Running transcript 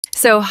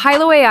So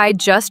Hailuo AI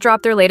just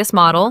dropped their latest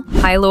model,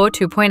 Hailuo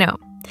 2.0.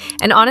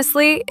 And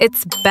honestly,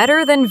 it's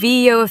better than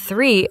Veo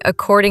 3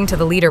 according to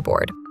the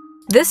leaderboard.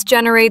 This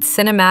generates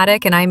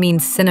cinematic, and I mean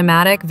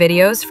cinematic,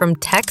 videos from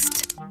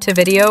text to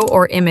video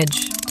or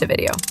image to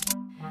video.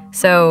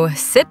 So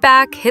sit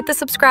back, hit the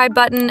subscribe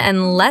button,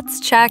 and let's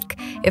check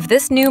if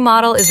this new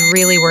model is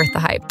really worth the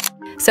hype.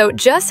 So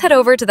just head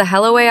over to the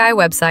Hailuo AI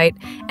website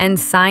and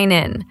sign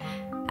in.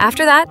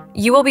 After that,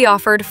 you will be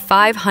offered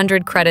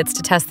 500 credits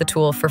to test the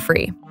tool for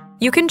free.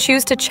 You can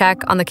choose to check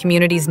on the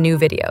community's new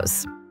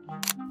videos.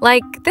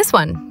 Like this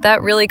one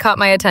that really caught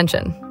my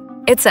attention.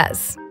 It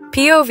says,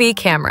 POV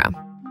camera.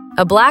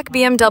 A black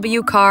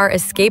BMW car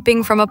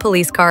escaping from a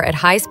police car at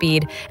high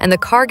speed, and the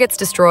car gets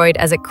destroyed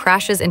as it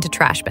crashes into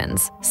trash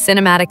bins.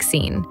 Cinematic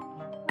scene.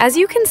 As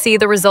you can see,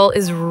 the result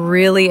is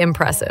really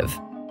impressive.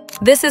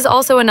 This is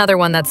also another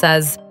one that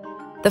says,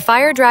 the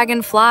fire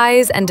dragon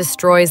flies and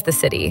destroys the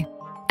city.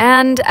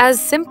 And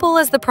as simple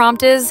as the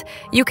prompt is,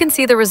 you can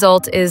see the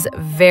result is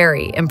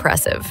very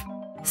impressive.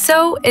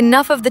 So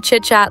enough of the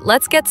chit-chat,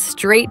 let's get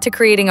straight to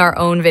creating our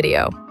own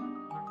video.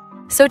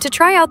 So to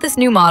try out this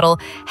new model,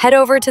 head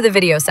over to the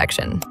video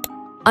section.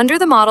 Under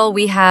the model,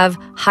 we have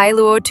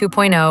Hailuo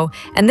 2.0,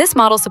 and this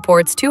model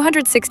supports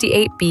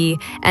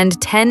 268p and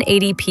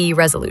 1080p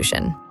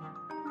resolution.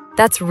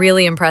 That's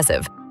really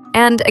impressive.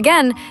 And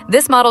again,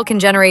 this model can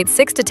generate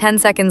 6 to 10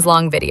 seconds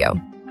long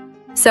video.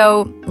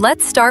 So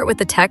let's start with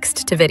the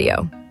text to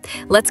video.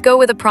 Let's go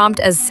with a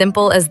prompt as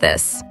simple as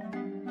this.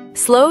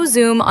 Slow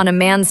zoom on a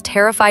man's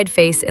terrified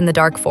face in the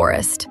dark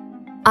forest.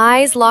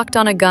 Eyes locked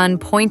on a gun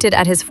pointed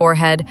at his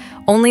forehead,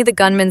 only the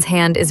gunman's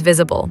hand is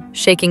visible,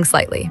 shaking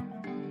slightly.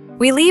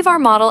 We leave our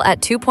model at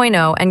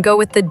 2.0 and go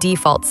with the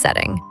default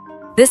setting.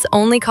 This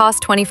only costs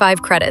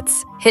 25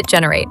 credits. Hit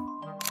generate.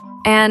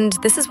 And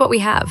this is what we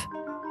have.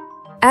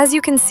 As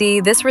you can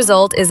see, this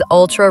result is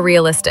ultra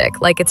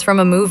realistic, like it's from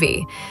a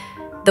movie.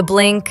 The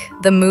blink,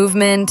 the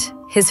movement,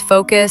 his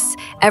focus,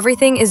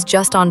 everything is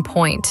just on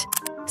point.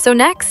 So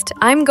next,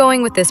 I'm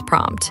going with this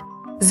prompt.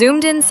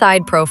 Zoomed in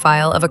side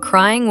profile of a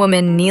crying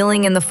woman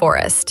kneeling in the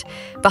forest.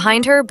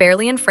 Behind her,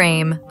 barely in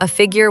frame, a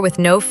figure with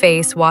no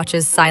face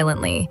watches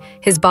silently,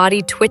 his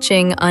body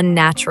twitching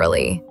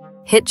unnaturally.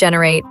 Hit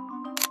generate.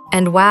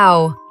 And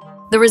wow,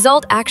 the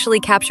result actually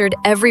captured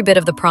every bit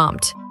of the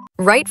prompt.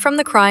 Right from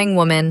the crying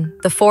woman,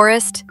 the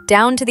forest,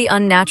 down to the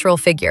unnatural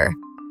figure.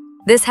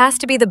 This has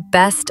to be the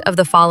best of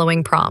the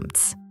following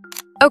prompts.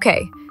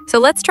 Okay, so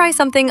let's try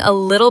something a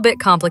little bit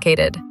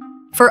complicated.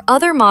 For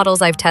other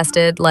models I've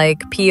tested, like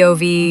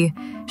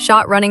POV,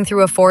 shot running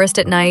through a forest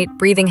at night,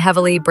 breathing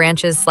heavily,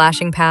 branches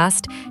slashing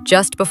past,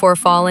 just before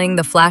falling,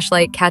 the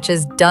flashlight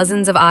catches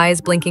dozens of eyes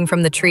blinking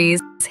from the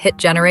trees, hit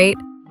generate.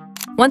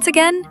 Once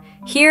again,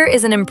 here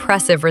is an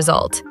impressive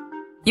result.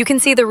 You can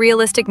see the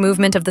realistic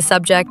movement of the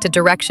subject, a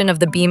direction of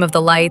the beam of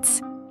the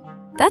lights.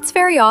 That's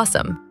very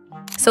awesome.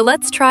 So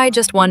let's try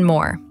just one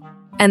more.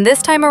 And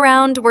this time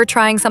around, we're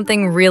trying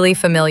something really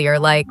familiar,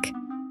 like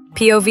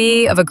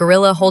POV of a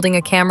gorilla holding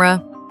a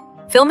camera,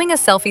 filming a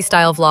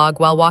selfie-style vlog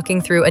while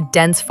walking through a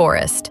dense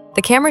forest.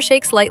 The camera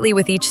shakes lightly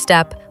with each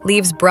step,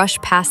 leaves brush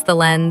past the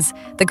lens.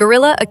 The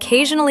gorilla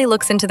occasionally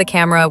looks into the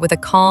camera with a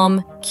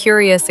calm,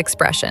 curious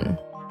expression.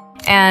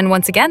 And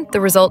once again, the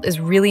result is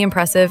really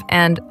impressive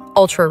and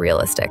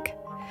ultra-realistic.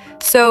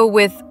 So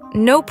with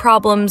no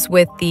problems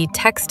with the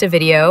text to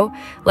video,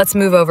 let's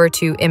move over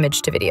to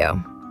image to video.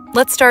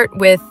 Let's start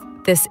with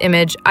this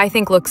image I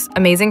think looks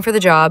amazing for the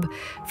job.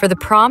 For the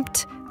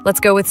prompt, let's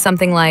go with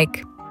something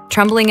like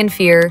trembling in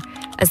fear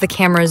as the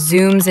camera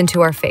zooms into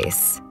our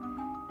face.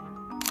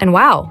 And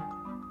wow,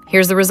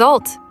 here's the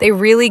result. They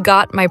really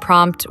got my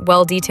prompt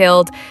well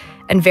detailed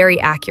and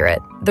very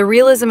accurate. The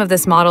realism of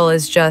this model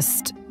is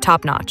just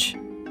top-notch.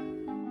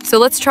 So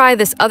let's try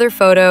this other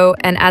photo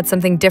and add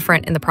something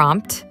different in the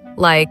prompt,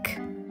 like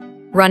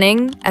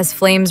running as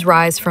flames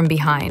rise from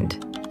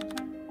behind.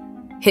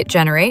 Hit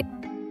generate.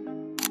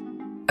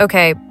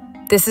 Okay,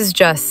 this is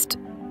just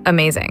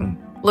amazing.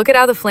 Look at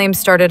how the flames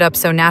started up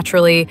so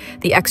naturally,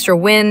 the extra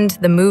wind,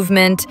 the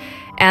movement,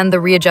 and the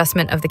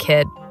readjustment of the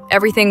kid.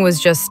 Everything was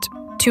just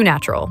too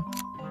natural.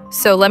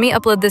 So let me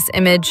upload this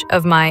image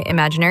of my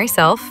imaginary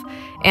self,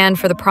 and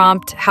for the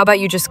prompt, how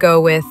about you just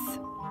go with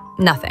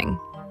nothing?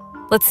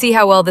 Let's see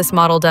how well this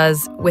model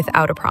does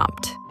without a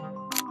prompt.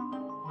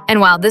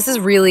 And wow, this is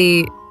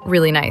really,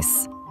 really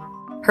nice.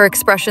 Her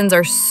expressions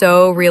are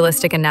so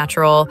realistic and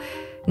natural,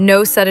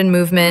 no sudden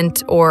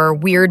movement or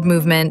weird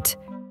movement.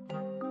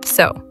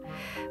 So,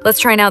 let's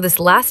try now this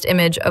last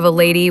image of a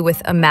lady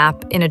with a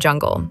map in a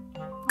jungle.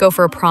 Go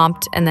for a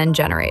prompt and then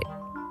generate.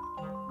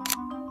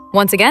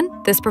 Once again,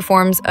 this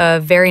performs a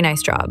very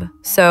nice job.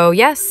 So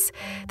yes,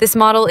 this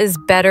model is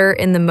better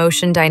in the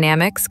motion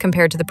dynamics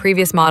compared to the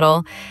previous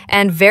model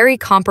and very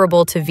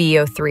comparable to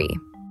Veo 3.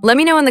 Let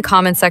me know in the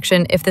comments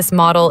section if this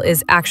model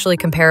is actually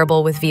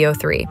comparable with Veo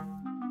 3.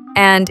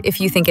 And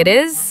if you think it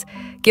is,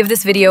 give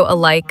this video a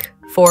like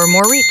for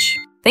more reach.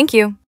 Thank you.